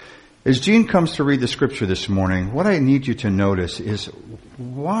As Jean comes to read the scripture this morning, what I need you to notice is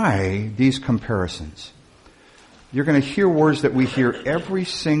why these comparisons. You're going to hear words that we hear every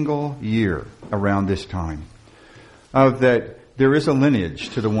single year around this time, of that there is a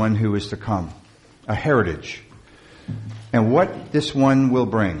lineage to the one who is to come, a heritage. And what this one will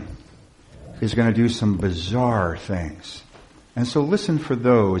bring is going to do some bizarre things. And so listen for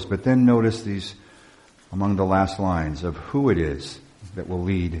those, but then notice these among the last lines of who it is that will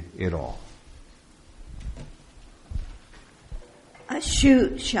lead it all. A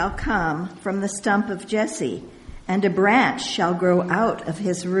shoot shall come from the stump of Jesse, and a branch shall grow out of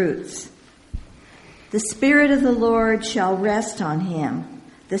his roots. The Spirit of the Lord shall rest on him,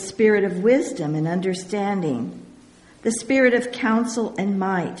 the Spirit of wisdom and understanding, the Spirit of counsel and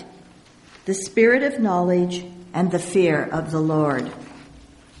might, the Spirit of knowledge and the fear of the Lord.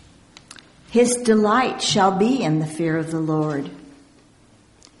 His delight shall be in the fear of the Lord.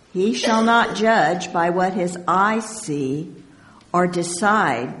 He shall not judge by what his eyes see, or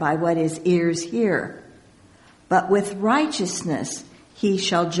decide by what his ears hear. But with righteousness he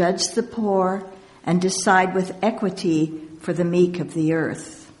shall judge the poor and decide with equity for the meek of the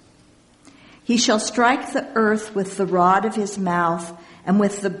earth. He shall strike the earth with the rod of his mouth, and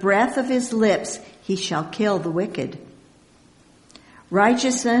with the breath of his lips he shall kill the wicked.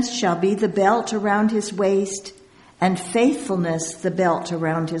 Righteousness shall be the belt around his waist, and faithfulness the belt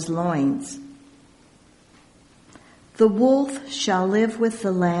around his loins. The wolf shall live with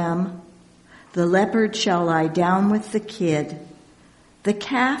the lamb, the leopard shall lie down with the kid, the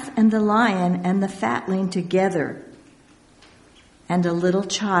calf and the lion and the fatling together, and a little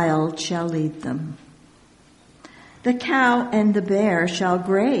child shall lead them. The cow and the bear shall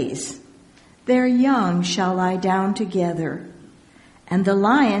graze, their young shall lie down together, and the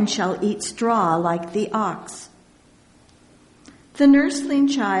lion shall eat straw like the ox. The nursling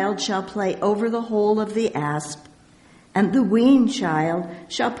child shall play over the hole of the asp, and the weaned child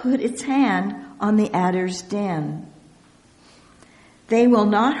shall put its hand on the adder's den. They will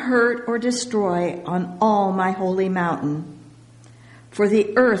not hurt or destroy on all my holy mountain, for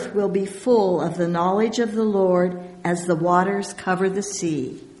the earth will be full of the knowledge of the Lord as the waters cover the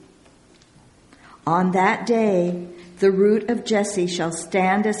sea. On that day, the root of Jesse shall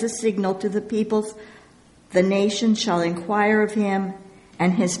stand as a signal to the peoples. The nation shall inquire of him,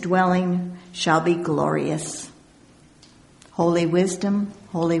 and his dwelling shall be glorious. Holy wisdom,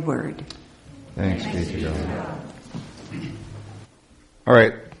 holy word. Thanks be to God. All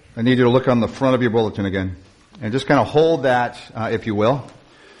right, I need you to look on the front of your bulletin again, and just kind of hold that, if you will.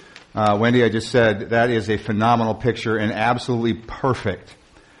 Wendy, I just said that is a phenomenal picture and absolutely perfect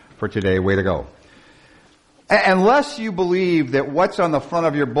for today. Way to go. Unless you believe that what's on the front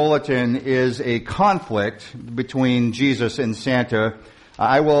of your bulletin is a conflict between Jesus and Santa,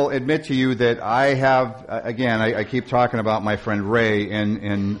 I will admit to you that I have, again, I keep talking about my friend Ray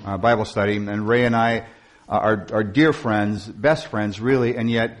in Bible study, and Ray and I are dear friends, best friends really, and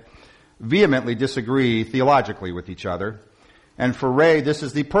yet vehemently disagree theologically with each other. And for Ray, this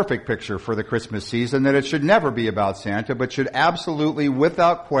is the perfect picture for the Christmas season, that it should never be about Santa, but should absolutely,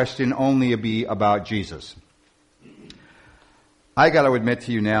 without question, only be about Jesus. I got to admit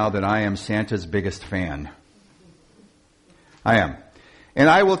to you now that I am Santa's biggest fan. I am. And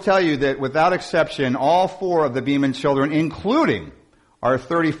I will tell you that without exception, all four of the Beeman children, including our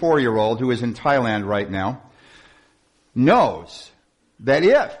 34-year-old who is in Thailand right now, knows that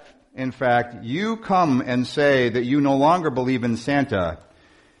if, in fact, you come and say that you no longer believe in Santa,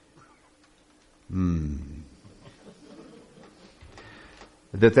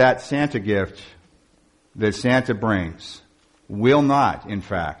 that Santa gift that Santa brings will not, in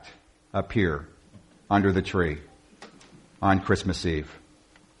fact, appear under the tree on Christmas Eve.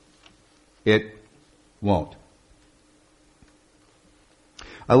 It won't.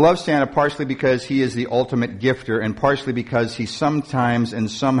 I love Santa partially because he is the ultimate gifter, and partially because he sometimes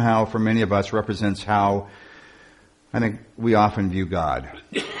and somehow, for many of us, represents how I think we often view God.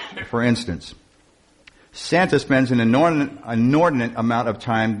 For instance, Santa spends an inordinate amount of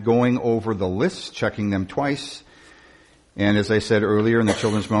time going over the lists, checking them twice, and as I said earlier in the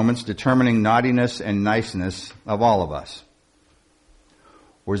children's moments, determining naughtiness and niceness of all of us.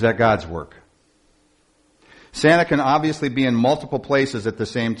 Or is that God's work? Santa can obviously be in multiple places at the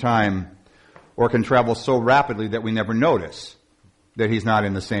same time, or can travel so rapidly that we never notice that he's not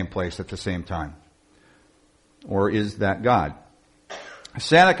in the same place at the same time. Or is that God?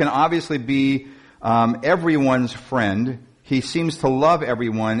 Santa can obviously be everyone's friend. He seems to love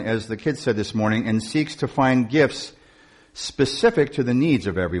everyone, as the kids said this morning, and seeks to find gifts specific to the needs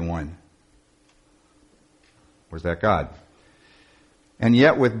of everyone. Or is that God? And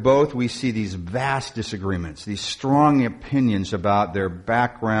yet with both we see these vast disagreements, these strong opinions about their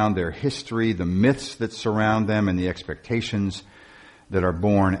background, their history, the myths that surround them, and the expectations that are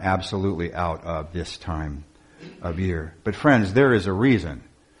born absolutely out of this time of year. But friends, there is a reason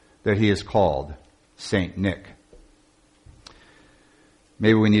that he is called Saint Nick.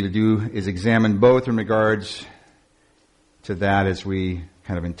 Maybe what we need to do is examine both in regards to that as we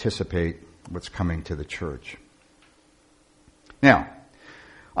kind of anticipate what's coming to the church. Now,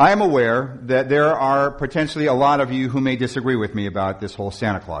 I am aware that there are potentially a lot of you who may disagree with me about this whole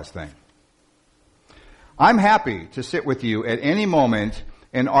Santa Claus thing. I'm happy to sit with you at any moment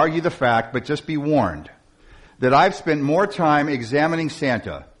and argue the fact, but just be warned that I've spent more time examining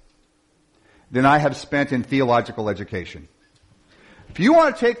Santa than I have spent in theological education. If you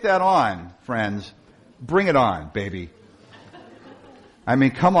want to take that on, friends, bring it on, baby. I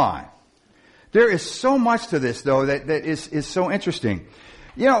mean, come on. There is so much to this, though, that is so interesting.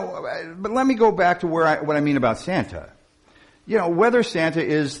 You know, but let me go back to what I mean about Santa. You know, whether Santa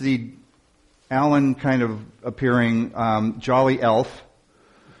is the Alan kind of appearing jolly elf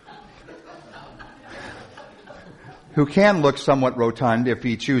who can look somewhat rotund if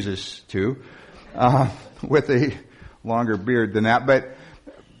he chooses to, with a longer beard than that.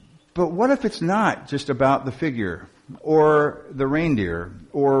 But what if it's not just about the figure, or the reindeer,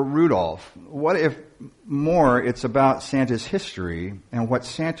 or Rudolph? What if more it's about Santa's history and what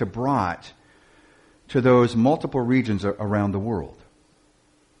Santa brought to those multiple regions around the world?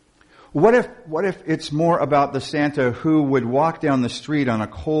 What if it's more about the Santa who would walk down the street on a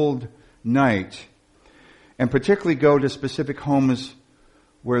cold night and particularly go to specific homes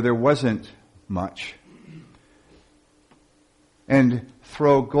where there wasn't much and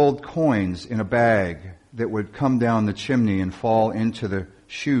throw gold coins in a bag that would come down the chimney and fall into the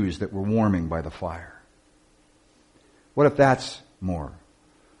shoes that were warming by the fire? What if that's more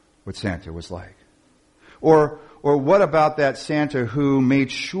what Santa was like? Or what about that Santa who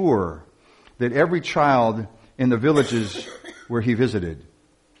made sure that every child in the villages where he visited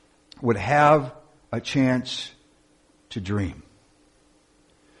would have a chance to dream,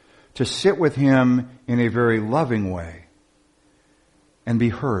 to sit with him in a very loving way and be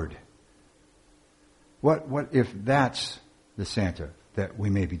heard? What if that's the Santa that we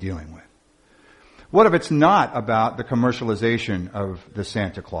may be dealing with? What if it's not about the commercialization of the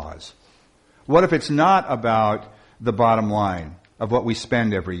Santa Claus? What if it's not about the bottom line of what we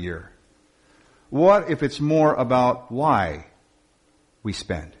spend every year? What if it's more about why we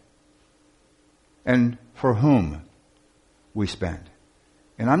spend and for whom we spend?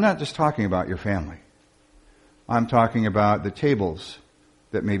 And I'm not just talking about your family. I'm talking about the tables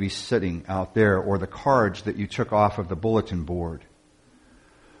that may be sitting out there or the cards that you took off of the bulletin board.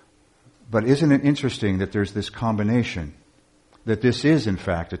 But isn't it interesting that there's this combination, that this is in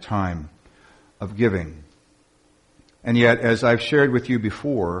fact a time of giving? And yet, as I've shared with you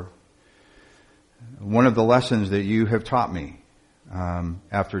before, one of the lessons that you have taught me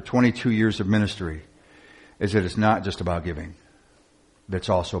after 22 years of ministry is that it's not just about giving, but it's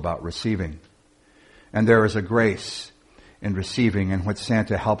also about receiving. And there is a grace in receiving, and what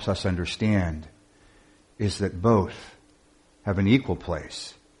Santa helps us understand is that both have an equal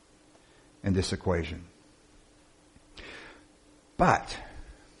place in this equation. But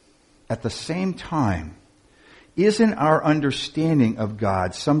at the same time, isn't our understanding of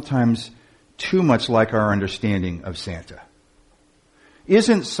God sometimes too much like our understanding of Santa?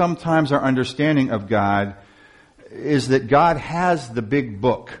 Isn't sometimes our understanding of God is that God has the big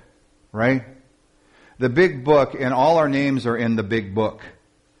book, right? The big book, and all our names are in the big book.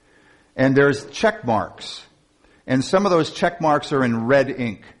 And there's check marks. And some of those check marks are in red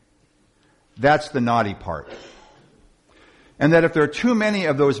ink. That's the naughty part. And that if there are too many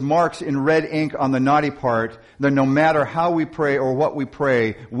of those marks in red ink on the naughty part, then no matter how we pray or what we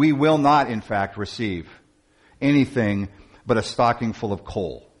pray, we will not, in fact, receive anything but a stocking full of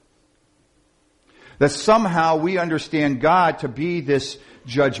coal. That somehow we understand God to be this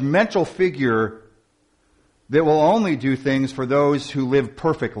judgmental figure that will only do things for those who live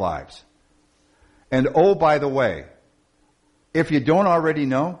perfect lives. And oh, by the way, if you don't already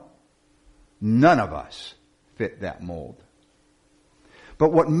know, none of us fit that mold.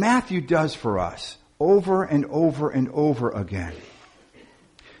 But what Matthew does for us over and over and over again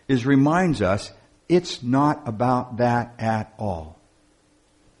is reminds us it's not about that at all.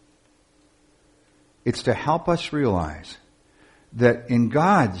 It's to help us realize that in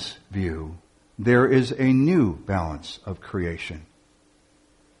God's view, there is a new balance of creation.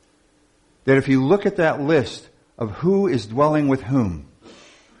 That if you look at that list of who is dwelling with whom,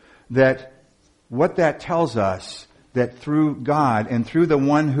 that what that tells us that through God and through the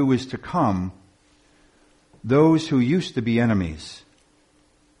one who is to come, those who used to be enemies,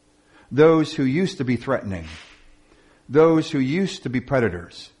 those who used to be threatening, those who used to be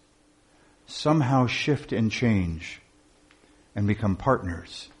predators, somehow shift and change and become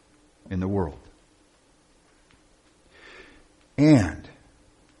partners in the world. And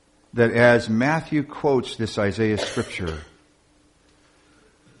that as Matthew quotes this Isaiah scripture,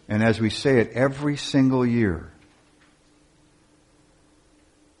 and as we say it every single year,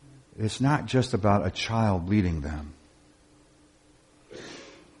 it's not just about a child leading them,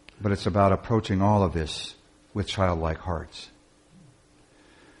 but it's about approaching all of this with childlike hearts.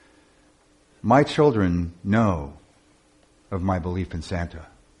 My children know of my belief in Santa,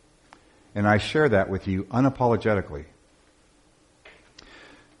 and I share that with you unapologetically.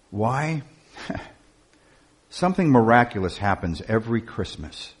 Why? Something miraculous happens every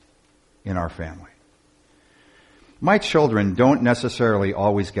Christmas in our family. My children don't necessarily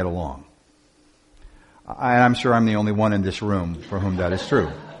always get along. I'm sure I'm the only one in this room for whom that is true.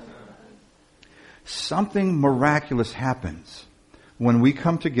 Something miraculous happens when we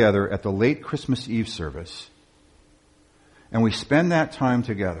come together at the late Christmas Eve service and we spend that time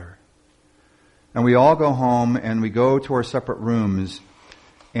together and we all go home and we go to our separate rooms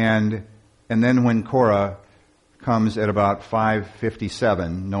and then when Cora comes at about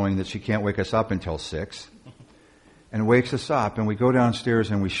 5:57, knowing that she can't wake us up until 6, and wakes us up, and we go downstairs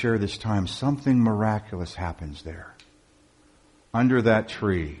and we share this time, something miraculous happens there, under that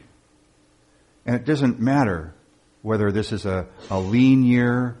tree. And it doesn't matter whether this is a lean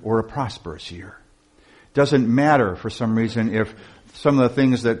year or a prosperous year. It doesn't matter for some reason if some of the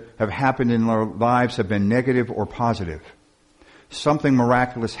things that have happened in our lives have been negative or positive. Something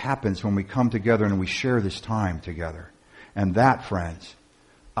miraculous happens when we come together and we share this time together. And that, friends,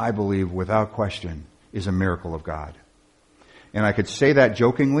 I believe without question, is a miracle of God. And I could say that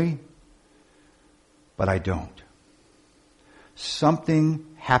jokingly, but I don't. Something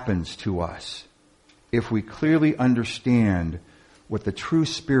happens to us if we clearly understand what the true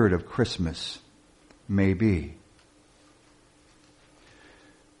spirit of Christmas may be.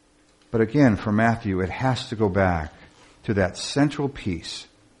 But again, for Matthew, it has to go back to that central piece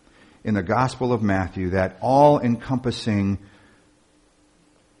in the Gospel of Matthew, that all-encompassing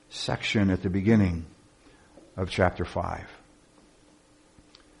section at the beginning of chapter 5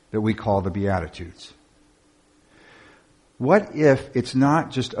 that we call the Beatitudes. What if it's not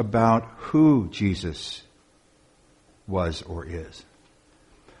just about who Jesus was or is?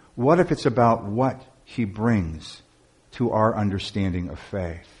 What if it's about what he brings to our understanding of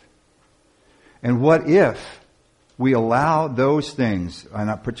faith? And what if we allow those things,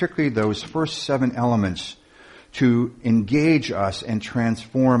 and particularly those first 7 elements, to engage us and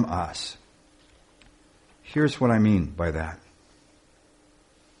transform us? Here's what I mean by that.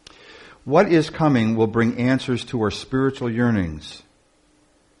 What is coming will bring answers to our spiritual yearnings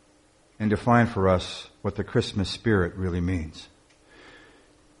and define for us what the Christmas spirit really means.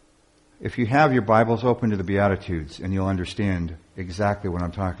 If you have your Bibles open to the Beatitudes, and you'll understand exactly what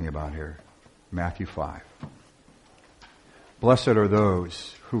I'm talking about here. Matthew 5. Blessed are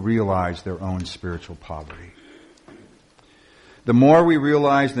those who realize their own spiritual poverty. The more we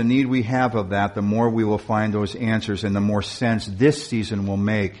realize the need we have of that, the more we will find those answers and the more sense this season will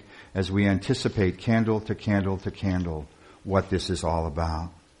make as we anticipate candle to candle to candle what this is all about.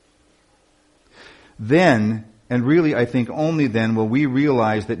 Then, and really I think only then, will we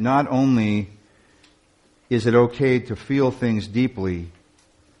realize that not only is it okay to feel things deeply,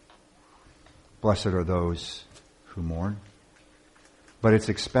 blessed are those who mourn, but it's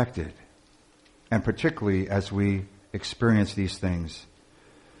expected. And particularly as we experience these things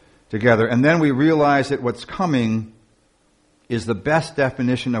together. And then we realize that what's coming is the best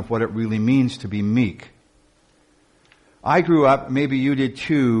definition of what it really means to be meek. I grew up, maybe you did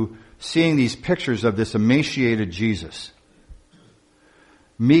too, seeing these pictures of this emaciated Jesus.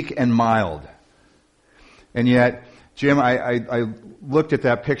 Meek and mild. And yet, Jim, I looked at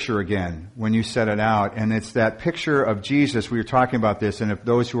that picture again when you set it out, and it's that picture of Jesus. We were talking about this, and if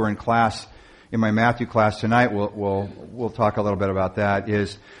those who are in class, in my Matthew class tonight, we'll talk a little bit about that,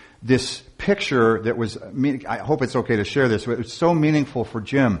 is this picture that was, I hope it's okay to share this, but it's so meaningful for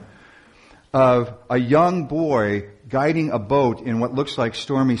Jim, of a young boy guiding a boat in what looks like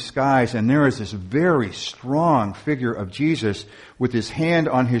stormy skies, and there is this very strong figure of Jesus with his hand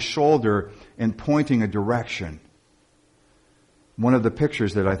on his shoulder and pointing a direction. One of the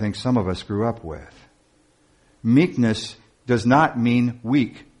pictures that I think some of us grew up with. Meekness does not mean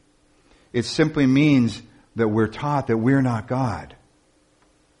weak. It simply means that we're taught that we're not God.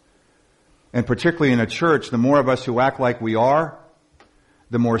 And particularly in a church, the more of us who act like we are,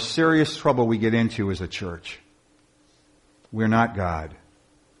 the more serious trouble we get into as a church. We're not God.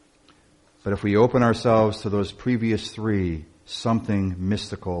 But if we open ourselves to those previous three, something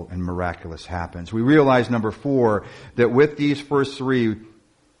mystical and miraculous happens. We realize, number 4, that with these first three,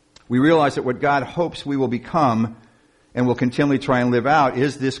 we realize that what God hopes we will become and will continually try and live out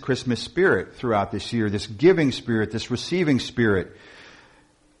is this Christmas spirit throughout this year, this giving spirit, this receiving spirit.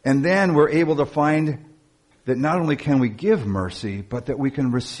 And then we're able to find that not only can we give mercy, but that we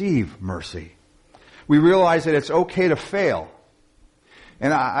can receive mercy. We realize that it's okay to fail.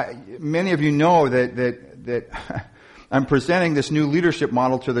 And many of you know that I'm presenting this new leadership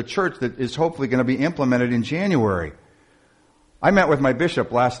model to the church that is hopefully going to be implemented in January. I met with my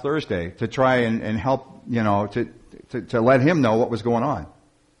bishop last Thursday to try and help, to let him know what was going on.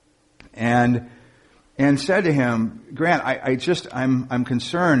 And said to him, Grant, I'm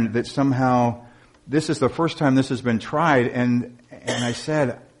concerned that somehow this is the first time this has been tried, and I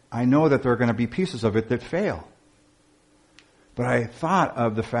said, I know that there are going to be pieces of it that fail. But I thought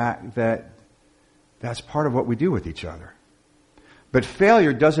of the fact that that's part of what we do with each other. But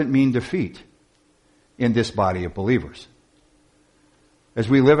failure doesn't mean defeat in this body of believers. As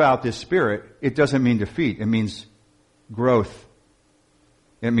we live out this spirit, it doesn't mean defeat. It means growth.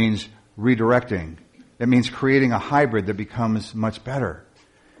 It means redirecting. It means creating a hybrid that becomes much better.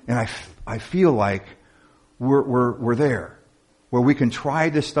 And I feel like we're there, where we can try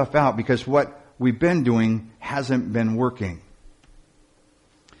this stuff out because what we've been doing hasn't been working.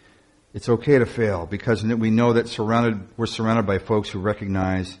 It's okay to fail because we know that we're surrounded by folks who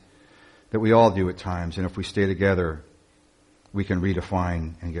recognize that we all do at times, and if we stay together, we can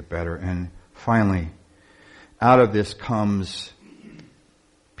redefine and get better. And finally, out of this comes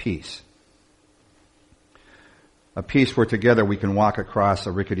peace. A peace where together we can walk across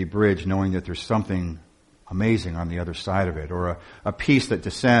a rickety bridge knowing that there's something amazing on the other side of it. Or a peace that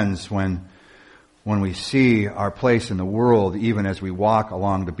descends when we see our place in the world, even as we walk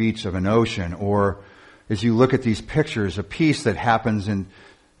along the beach of an ocean. Or as you look at these pictures, a peace that happens in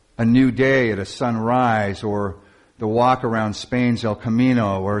a new day at a sunrise, or the walk around Spain's El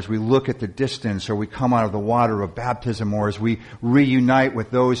Camino, or as we look at the distance, or we come out of the water of baptism, or as we reunite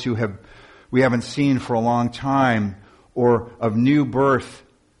with those who we haven't seen for a long time, or of new birth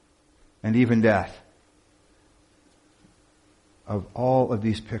and even death. Of all of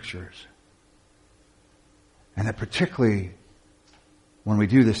these pictures. And that particularly when we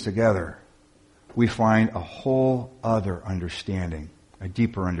do this together, we find a whole other understanding, a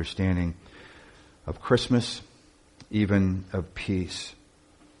deeper understanding of Christmas, even of peace.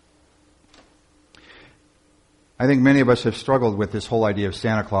 I think many of us have struggled with this whole idea of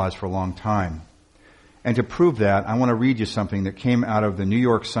Santa Claus for a long time. And to prove that, I want to read you something that came out of the New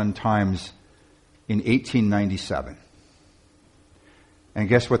York Sun-Times in 1897. And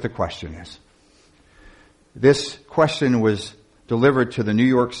guess what the question is? This question was delivered to the New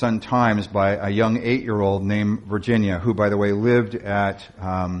York Sun-Times by a young 8-year-old named Virginia, who, by the way, lived at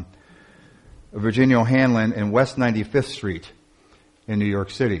Virginia O'Hanlon in West 95th Street in New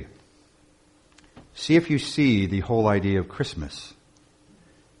York City. See if you see the whole idea of Christmas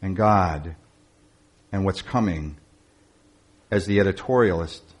and God and what's coming as the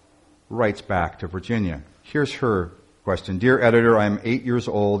editorialist writes back to Virginia. Here's her question. Dear editor, I'm 8 years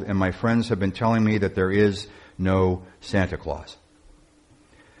old and my friends have been telling me that there is no Santa Claus.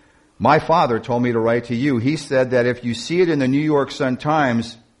 My father told me to write to you. He said that if you see it in the New York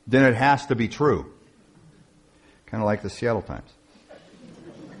Sun-Times, then it has to be true. Kind of like the Seattle Times.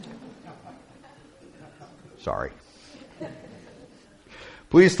 Sorry.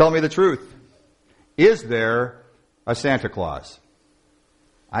 Please tell me the truth. Is there a Santa Claus?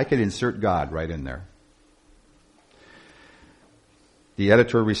 I could insert God right in there. The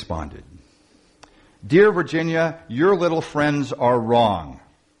editor responded, Dear Virginia, your little friends are wrong.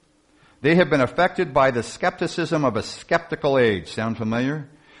 They have been affected by the skepticism of a skeptical age. Sound familiar?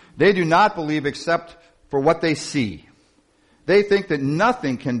 They do not believe except for what they see. They think that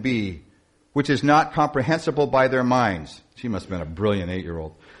nothing can be which is not comprehensible by their minds. She must have been a brilliant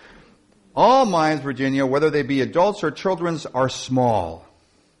 8-year-old. All minds, Virginia, whether they be adults or children's, are small.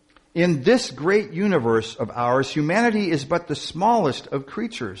 In this great universe of ours, humanity is but the smallest of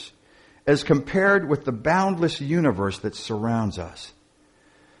creatures as compared with the boundless universe that surrounds us.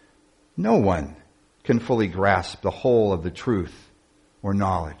 No one can fully grasp the whole of the truth or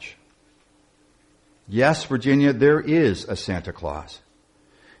knowledge. Yes, Virginia, there is a Santa Claus.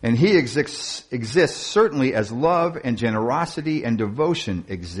 And he exists certainly as love and generosity and devotion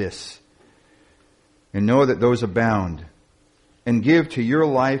exists. And know that those abound and give to your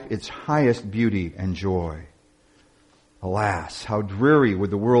life its highest beauty and joy. Alas, how dreary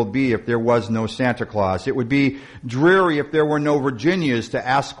would the world be if there was no Santa Claus. It would be dreary if there were no Virginias to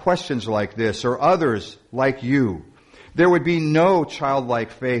ask questions like this, or others like you. There would be no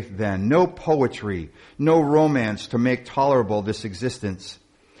childlike faith then, no poetry, no romance to make tolerable this existence.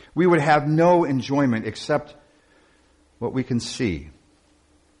 We would have no enjoyment except what we can see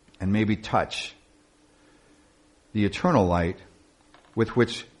and maybe touch, the eternal light with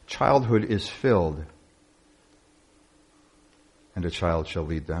which childhood is filled. And a child shall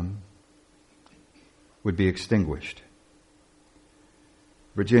lead them, would be extinguished.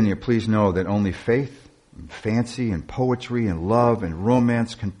 Virginia, please know that only faith and fancy and poetry and love and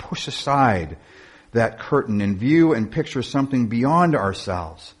romance can push aside that curtain and view and picture something beyond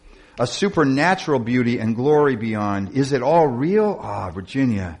ourselves. A supernatural beauty and glory beyond. Is it all real?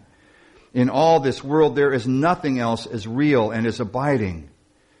 Virginia, in all this world there is nothing else as real and as abiding.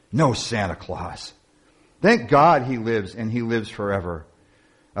 No Santa Claus. Thank God he lives, and he lives forever.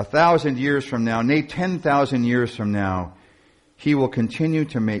 1,000 years from now, nay, 10,000 years from now, he will continue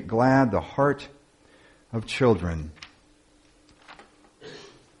to make glad the heart of children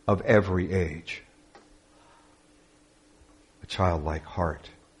of every age. A childlike heart,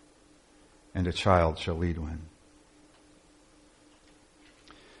 and a child shall lead one.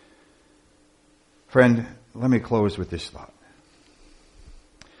 Friend, let me close with this thought.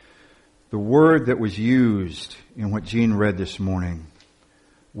 The word that was used in what Jean read this morning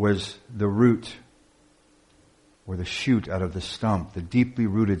was the root or the shoot out of the stump, the deeply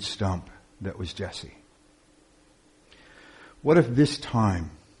rooted stump that was Jesse. What if this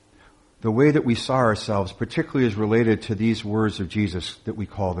time, the way that we saw ourselves, particularly as related to these words of Jesus that we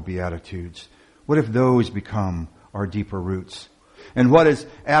call the Beatitudes, what if those become our deeper roots? And what is,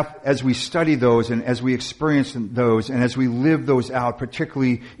 as we study those and as we experience those and as we live those out,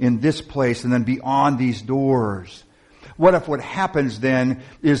 particularly in this place and then beyond these doors, what if what happens then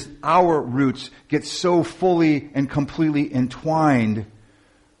is our roots get so fully and completely entwined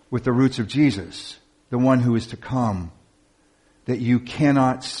with the roots of Jesus, the one who is to come, that you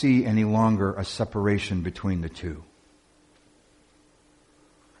cannot see any longer a separation between the two?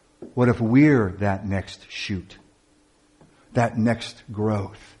 What if we're that next shoot? That next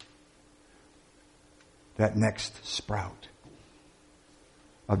growth, that next sprout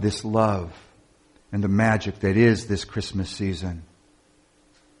of this love and the magic that is this Christmas season?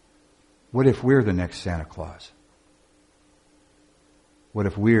 What if we're the next Santa Claus? What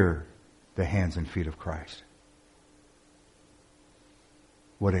if we're the hands and feet of Christ?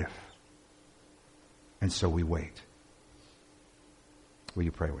 What if? And so we wait. Will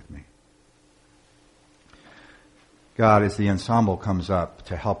you pray with me? God, as the ensemble comes up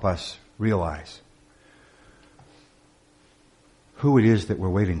to help us realize who it is that we're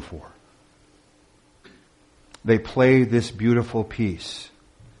waiting for, they play this beautiful piece,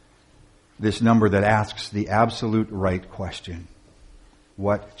 this number that asks the absolute right question.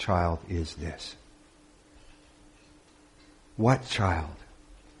 What child is this? What child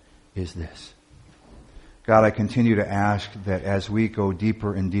is this? God, I continue to ask that as we go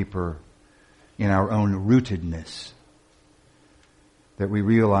deeper and deeper in our own rootedness, that we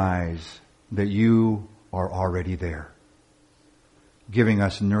realize that you are already there, giving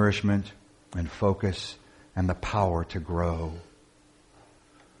us nourishment and focus and the power to grow.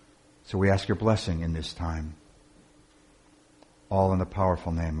 So we ask your blessing in this time, all in the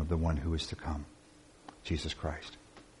powerful name of the one who is to come, Jesus Christ.